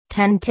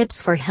10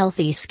 Tips for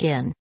Healthy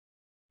Skin.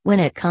 When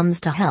it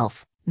comes to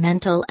health,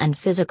 mental and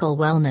physical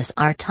wellness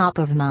are top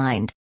of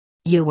mind.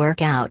 You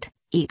work out,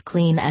 eat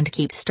clean and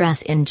keep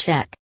stress in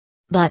check.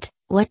 But,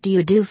 what do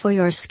you do for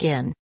your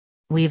skin?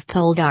 We've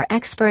polled our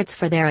experts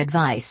for their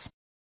advice.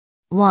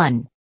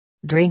 1.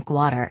 Drink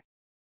water.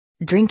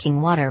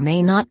 Drinking water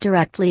may not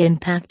directly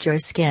impact your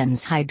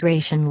skin's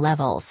hydration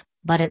levels,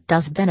 but it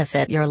does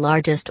benefit your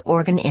largest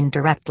organ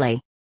indirectly.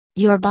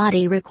 Your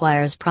body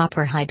requires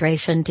proper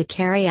hydration to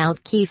carry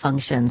out key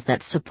functions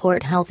that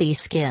support healthy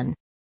skin.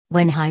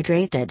 When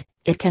hydrated,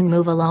 it can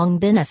move along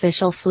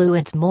beneficial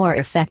fluids more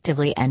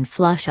effectively and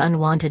flush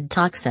unwanted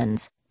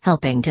toxins,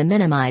 helping to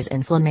minimize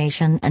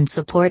inflammation and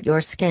support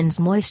your skin's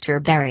moisture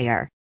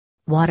barrier.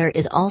 Water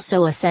is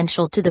also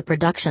essential to the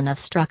production of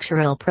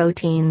structural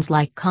proteins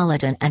like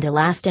collagen and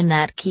elastin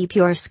that keep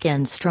your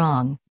skin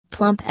strong,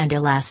 plump and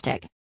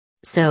elastic.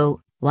 So,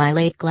 while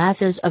 8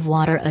 glasses of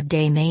water a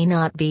day may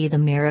not be the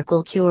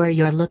miracle cure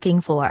you're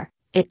looking for,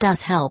 it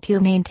does help you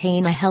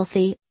maintain a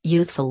healthy,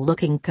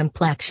 youthful-looking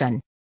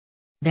complexion.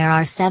 There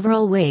are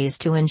several ways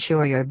to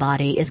ensure your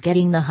body is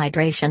getting the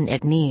hydration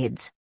it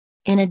needs.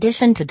 In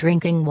addition to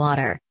drinking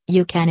water,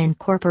 you can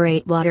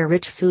incorporate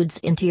water-rich foods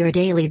into your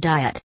daily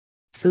diet.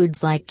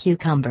 Foods like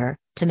cucumber,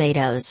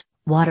 tomatoes,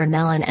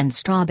 watermelon and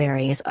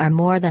strawberries are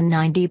more than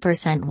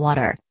 90%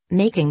 water,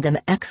 making them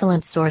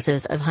excellent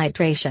sources of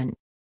hydration.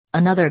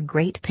 Another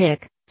great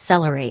pick,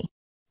 celery.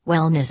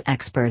 Wellness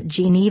expert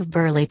Genevieve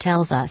Burley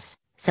tells us,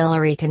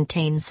 celery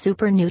contains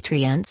super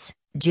nutrients.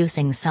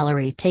 Juicing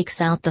celery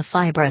takes out the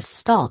fibrous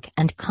stalk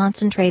and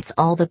concentrates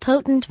all the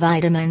potent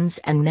vitamins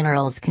and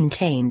minerals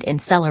contained in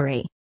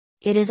celery.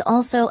 It is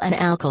also an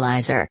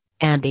alkalizer,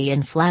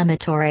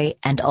 anti-inflammatory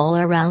and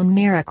all-around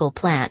miracle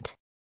plant.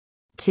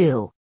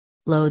 2.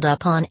 Load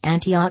up on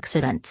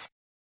antioxidants.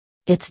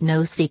 It's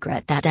no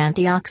secret that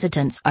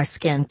antioxidants are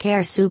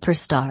skincare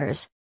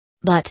superstars.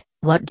 But,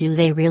 what do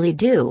they really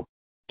do?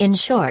 In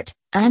short,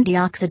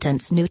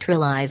 antioxidants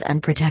neutralize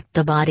and protect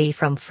the body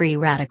from free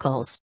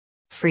radicals.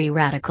 Free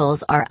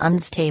radicals are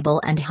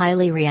unstable and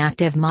highly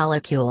reactive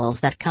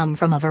molecules that come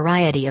from a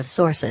variety of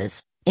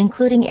sources,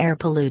 including air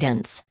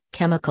pollutants,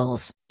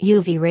 chemicals,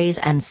 UV rays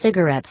and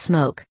cigarette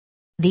smoke.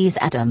 These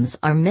atoms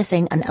are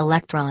missing an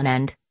electron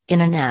and,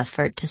 in an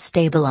effort to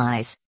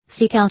stabilize,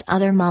 seek out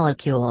other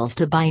molecules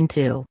to bind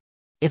to.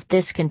 If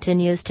this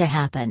continues to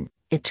happen,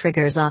 it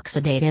triggers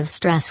oxidative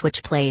stress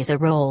which plays a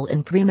role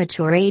in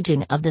premature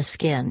aging of the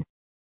skin.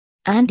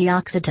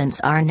 Antioxidants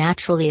are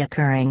naturally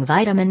occurring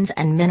vitamins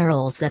and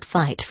minerals that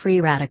fight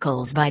free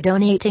radicals by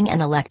donating an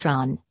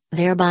electron,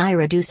 thereby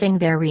reducing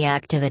their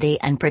reactivity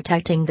and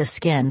protecting the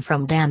skin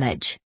from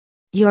damage.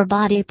 Your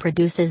body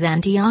produces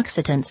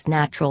antioxidants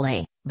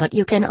naturally, but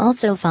you can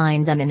also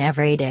find them in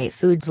everyday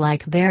foods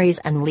like berries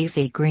and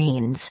leafy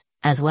greens,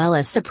 as well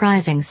as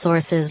surprising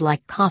sources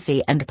like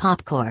coffee and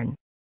popcorn.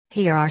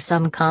 Here are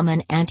some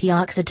common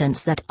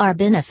antioxidants that are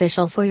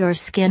beneficial for your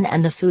skin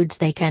and the foods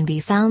they can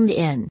be found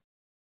in.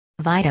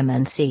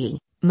 Vitamin C,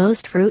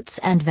 most fruits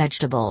and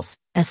vegetables,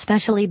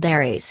 especially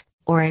berries,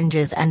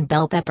 oranges and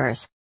bell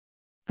peppers.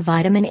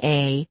 Vitamin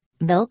A,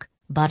 milk,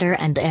 butter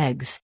and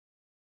eggs.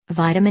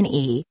 Vitamin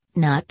E,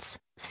 nuts,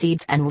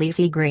 seeds and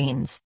leafy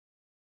greens.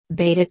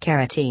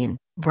 Beta-carotene,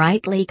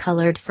 brightly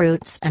colored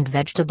fruits and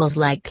vegetables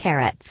like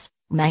carrots,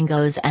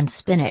 mangoes and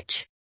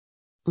spinach.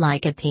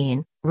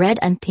 Lycopene, red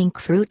and pink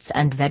fruits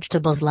and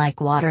vegetables like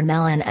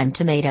watermelon and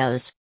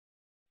tomatoes.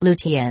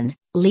 Lutein,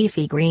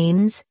 leafy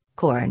greens,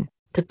 corn,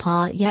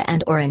 papaya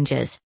and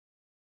oranges.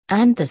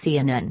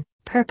 Anthocyanin,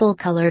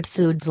 purple-colored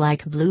foods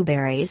like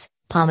blueberries,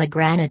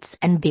 pomegranates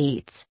and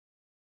beets.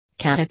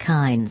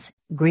 Catechins,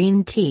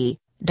 green tea,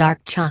 dark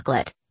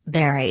chocolate,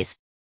 berries.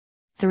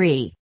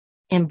 3.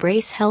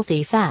 Embrace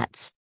healthy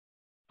fats.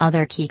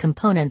 Other key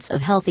components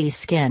of healthy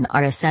skin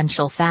are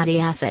essential fatty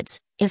acids,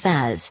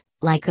 IFAs,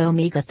 like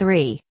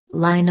omega-3,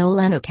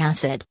 linolenic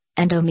acid,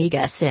 and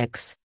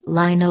omega-6,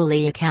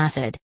 linoleic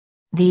acid.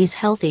 These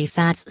healthy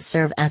fats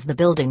serve as the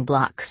building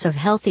blocks of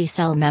healthy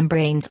cell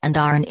membranes and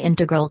are an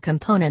integral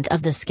component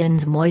of the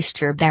skin's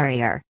moisture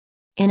barrier.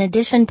 In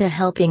addition to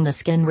helping the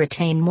skin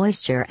retain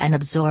moisture and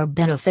absorb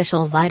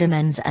beneficial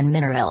vitamins and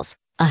minerals,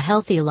 a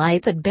healthy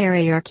lipid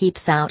barrier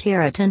keeps out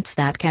irritants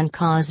that can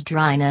cause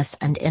dryness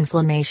and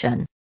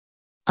inflammation.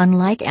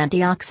 Unlike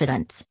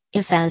antioxidants,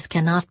 IFAs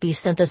cannot be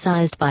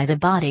synthesized by the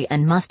body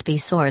and must be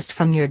sourced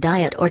from your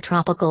diet or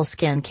tropical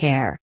skin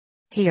care.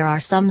 Here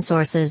are some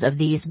sources of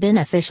these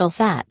beneficial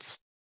fats.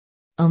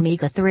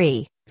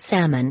 Omega-3,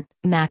 salmon,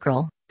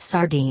 mackerel,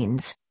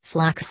 sardines,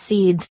 flax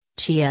seeds,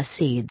 chia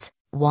seeds,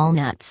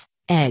 walnuts,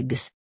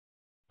 eggs.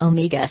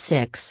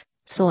 Omega-6,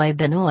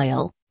 soybean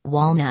oil,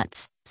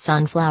 walnuts,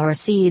 sunflower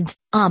seeds,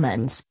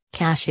 almonds,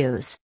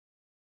 cashews.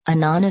 A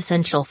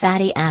non-essential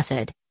fatty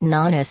acid,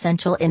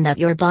 non-essential in that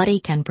your body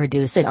can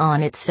produce it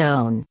on its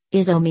own,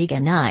 is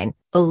omega-9,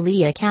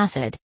 oleic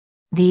acid.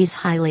 These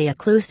highly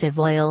occlusive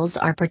oils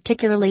are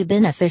particularly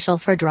beneficial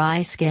for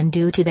dry skin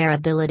due to their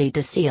ability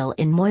to seal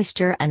in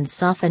moisture and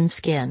soften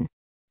skin.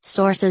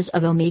 Sources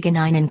of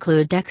omega-9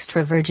 include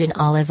extra virgin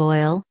olive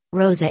oil,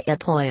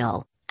 rosehip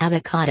oil,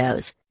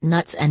 avocados,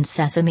 nuts and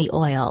sesame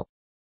oil.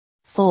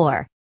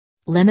 4.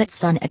 Limit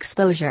sun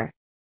exposure.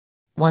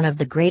 One of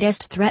the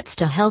greatest threats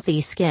to healthy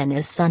skin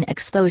is sun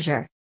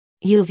exposure.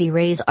 UV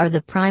rays are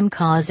the prime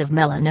cause of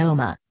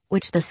melanoma,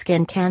 which the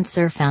Skin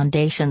Cancer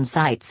Foundation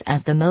cites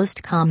as the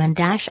most common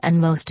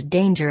and most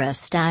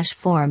dangerous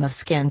form of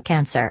skin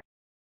cancer.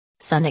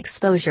 Sun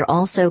exposure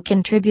also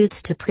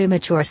contributes to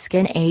premature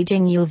skin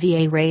aging.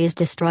 UVA rays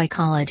destroy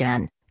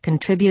collagen,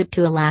 contribute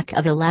to a lack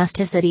of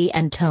elasticity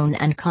and tone,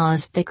 and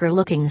cause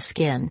thicker-looking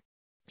skin.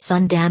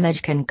 Sun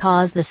damage can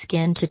cause the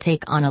skin to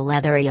take on a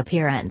leathery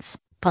appearance,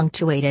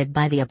 punctuated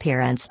by the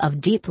appearance of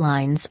deep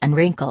lines and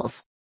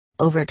wrinkles.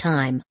 Over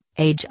time,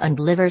 age and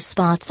liver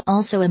spots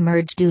also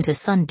emerge due to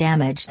sun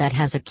damage that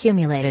has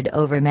accumulated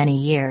over many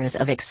years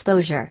of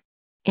exposure.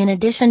 In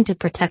addition to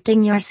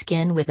protecting your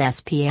skin with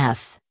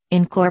SPF,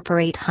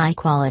 incorporate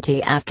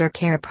high-quality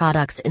aftercare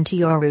products into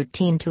your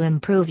routine to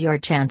improve your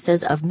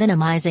chances of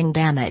minimizing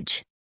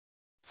damage.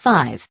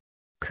 5.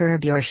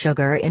 Curb your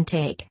sugar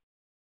intake.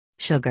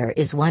 Sugar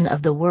is one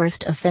of the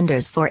worst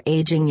offenders for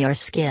aging your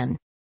skin.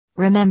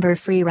 Remember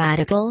free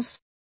radicals?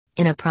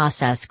 In a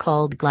process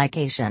called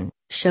glycation,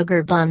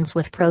 sugar bonds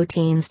with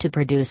proteins to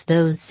produce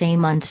those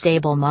same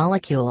unstable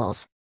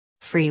molecules.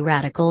 Free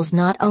radicals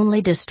not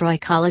only destroy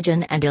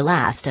collagen and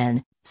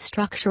elastin,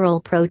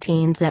 structural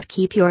proteins that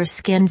keep your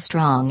skin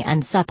strong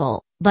and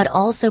supple, but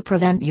also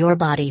prevent your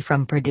body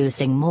from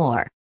producing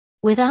more.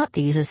 Without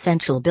these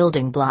essential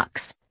building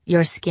blocks,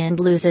 your skin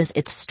loses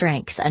its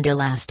strength and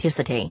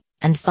elasticity,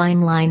 and fine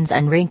lines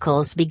and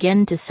wrinkles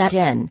begin to set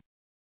in.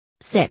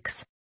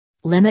 6.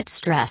 Limit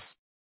stress.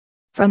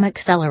 From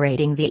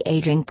accelerating the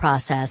aging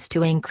process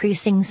to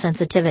increasing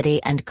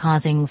sensitivity and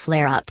causing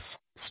flare-ups,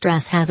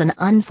 stress has an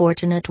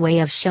unfortunate way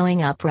of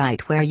showing up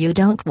right where you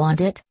don't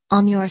want it,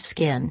 on your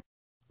skin.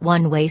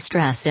 One way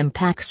stress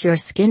impacts your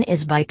skin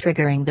is by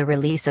triggering the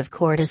release of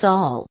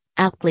cortisol,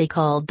 aptly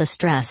called the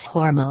stress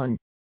hormone.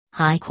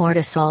 High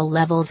cortisol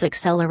levels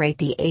accelerate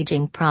the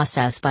aging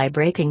process by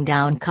breaking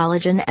down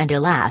collagen and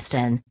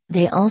elastin.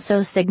 They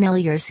also signal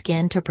your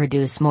skin to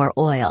produce more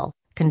oil,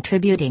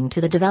 contributing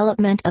to the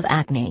development of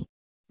acne.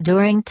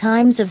 During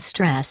times of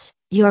stress,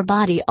 your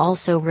body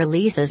also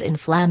releases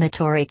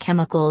inflammatory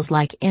chemicals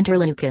like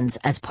interleukins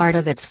as part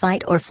of its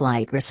fight or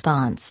flight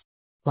response.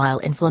 While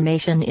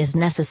inflammation is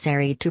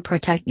necessary to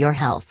protect your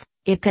health,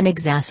 it can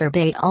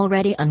exacerbate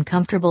already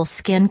uncomfortable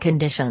skin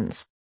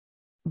conditions.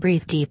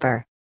 Breathe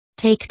deeper.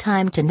 Take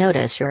time to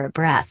notice your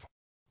breath.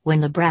 When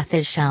the breath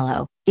is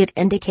shallow, it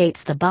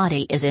indicates the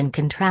body is in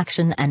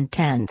contraction and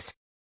tense.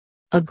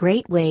 A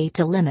great way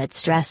to limit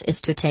stress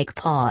is to take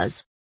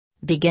pause.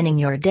 Beginning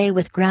your day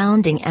with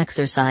grounding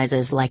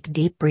exercises like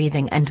deep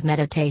breathing and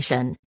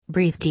meditation,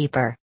 breathe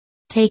deeper.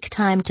 Take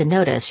time to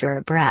notice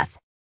your breath.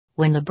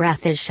 When the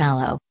breath is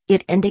shallow,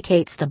 it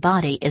indicates the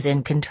body is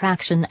in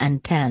contraction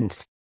and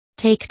tense.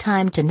 Take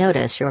time to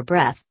notice your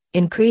breath,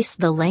 increase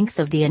the length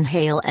of the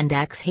inhale and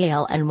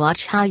exhale, and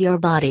watch how your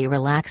body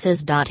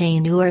relaxes. A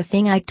newer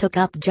thing I took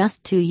up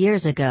just 2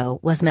 years ago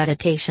was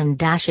meditation.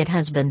 It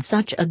has been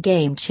such a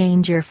game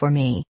changer for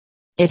me.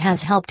 It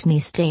has helped me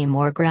stay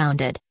more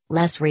grounded,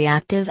 less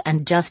reactive,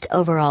 and just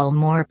overall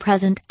more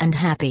present and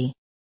happy.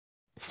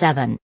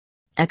 7.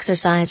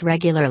 Exercise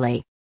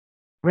regularly.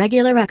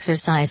 Regular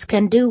exercise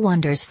can do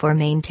wonders for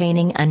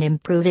maintaining and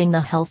improving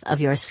the health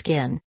of your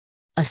skin.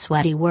 A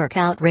sweaty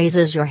workout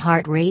raises your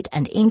heart rate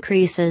and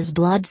increases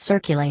blood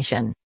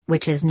circulation,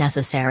 which is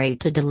necessary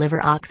to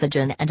deliver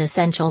oxygen and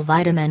essential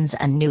vitamins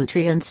and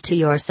nutrients to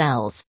your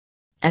cells.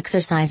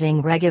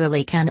 Exercising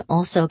regularly can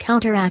also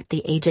counteract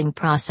the aging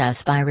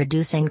process by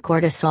reducing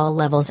cortisol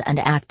levels and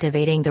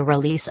activating the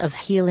release of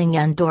healing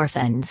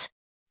endorphins.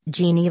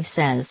 Genevieve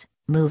says,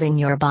 moving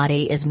your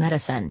body is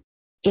medicine.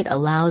 It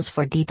allows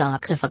for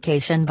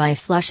detoxification by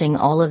flushing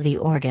all of the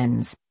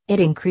organs,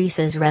 it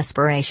increases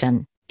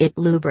respiration, it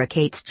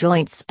lubricates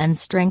joints and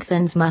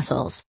strengthens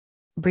muscles.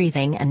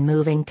 Breathing and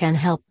moving can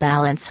help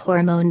balance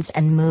hormones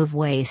and move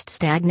waste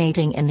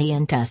stagnating in the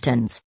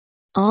intestines.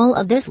 All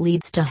of this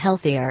leads to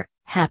healthier,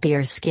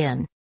 happier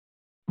skin.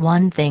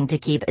 One thing to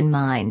keep in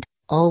mind,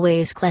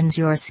 always cleanse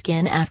your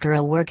skin after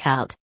a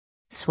workout.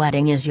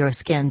 Sweating is your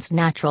skin's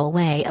natural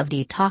way of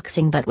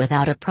detoxing, but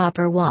without a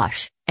proper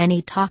wash,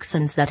 any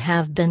toxins that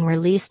have been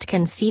released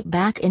can seep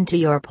back into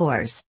your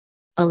pores.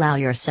 Allow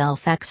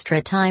yourself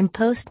extra time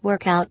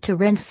post-workout to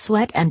rinse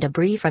sweat and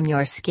debris from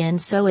your skin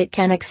so it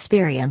can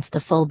experience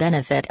the full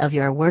benefit of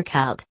your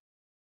workout.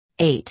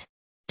 8.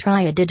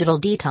 Try a digital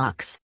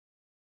detox.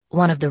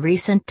 One of the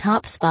recent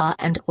top spa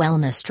and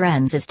wellness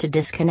trends is to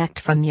disconnect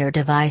from your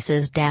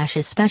devices,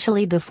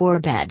 especially before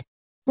bed.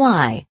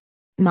 Why?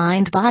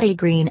 Mind-Body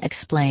Green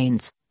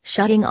explains,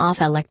 shutting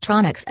off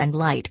electronics and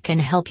light can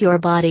help your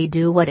body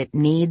do what it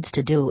needs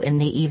to do in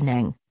the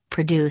evening,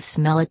 produce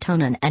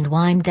melatonin and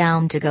wind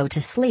down to go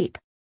to sleep.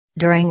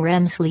 During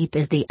REM sleep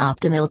is the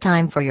optimal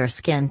time for your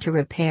skin to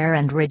repair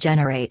and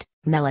regenerate.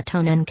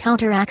 Melatonin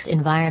counteracts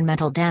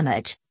environmental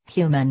damage,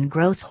 human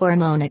growth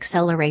hormone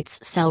accelerates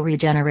cell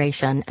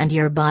regeneration, and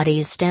your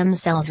body's stem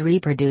cells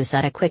reproduce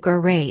at a quicker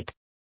rate.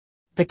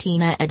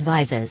 Bettina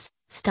advises,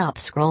 stop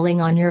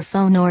scrolling on your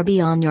phone or be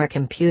on your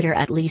computer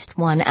at least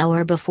 1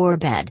 hour before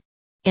bed.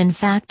 In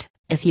fact,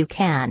 if you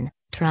can,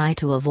 try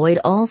to avoid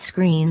all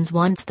screens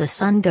once the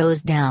sun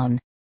goes down.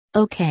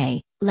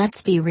 Okay,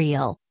 let's be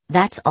real,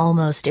 that's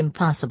almost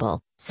impossible,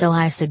 so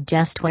I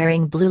suggest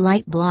wearing blue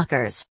light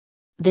blockers.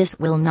 This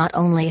will not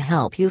only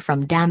help you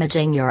from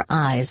damaging your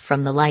eyes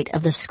from the light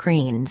of the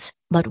screens,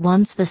 but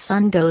once the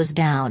sun goes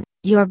down,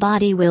 your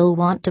body will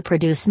want to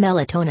produce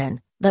melatonin,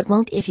 but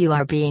won't if you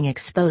are being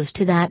exposed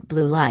to that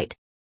blue light.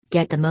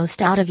 Get the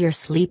most out of your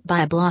sleep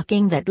by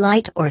blocking that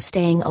light or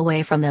staying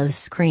away from those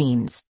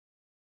screens.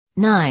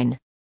 9.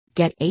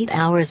 Get 8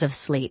 hours of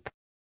sleep.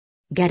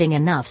 Getting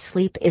enough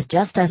sleep is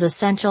just as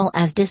essential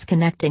as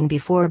disconnecting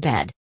before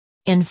bed.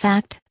 In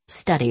fact,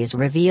 studies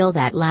reveal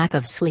that lack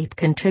of sleep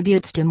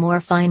contributes to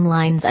more fine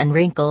lines and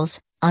wrinkles,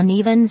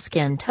 uneven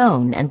skin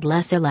tone and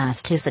less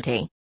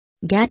elasticity.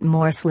 Get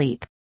more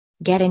sleep.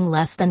 Getting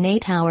less than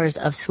 8 hours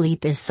of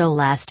sleep is so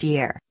last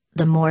year.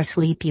 The more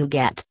sleep you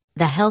get,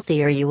 the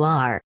healthier you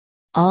are.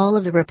 All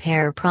of the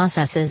repair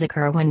processes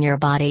occur when your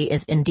body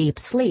is in deep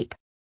sleep.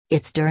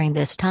 It's during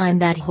this time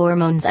that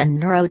hormones and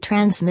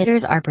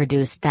neurotransmitters are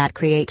produced that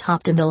create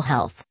optimal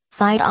health,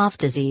 fight off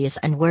disease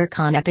and work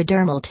on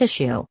epidermal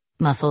tissue,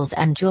 muscles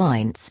and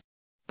joints.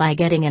 By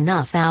getting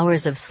enough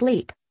hours of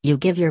sleep, you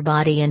give your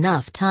body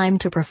enough time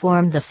to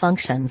perform the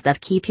functions that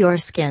keep your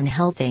skin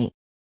healthy.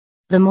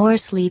 The more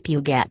sleep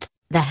you get,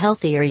 the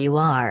healthier you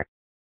are.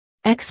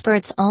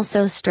 Experts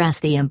also stress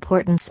the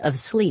importance of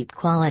sleep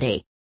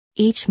quality.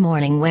 Each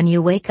morning when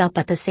you wake up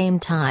at the same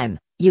time,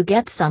 you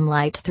get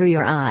sunlight through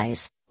your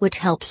eyes, which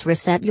helps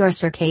reset your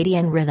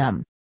circadian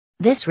rhythm.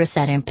 This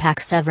reset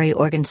impacts every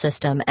organ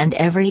system and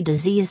every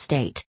disease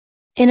state.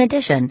 In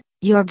addition,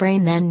 your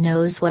brain then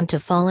knows when to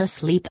fall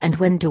asleep and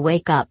when to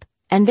wake up,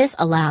 and this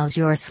allows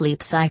your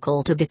sleep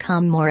cycle to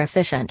become more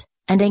efficient,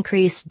 and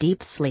increase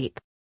deep sleep.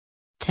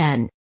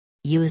 10.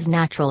 Use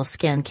natural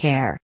skin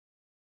care.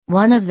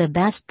 One of the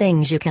best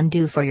things you can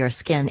do for your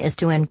skin is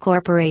to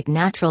incorporate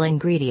natural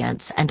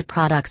ingredients and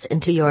products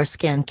into your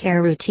skin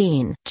care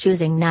routine.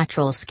 Choosing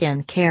natural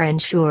skin care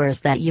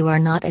ensures that you are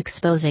not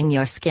exposing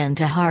your skin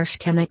to harsh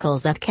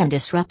chemicals that can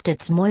disrupt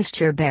its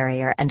moisture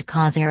barrier and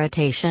cause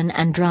irritation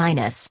and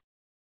dryness.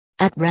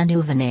 At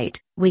Renuvinate,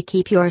 we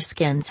keep your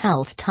skin's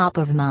health top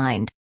of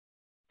mind.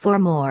 For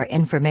more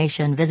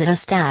information visit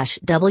us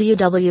 --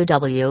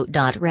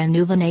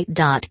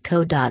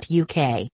 www.renuvinate.co.uk.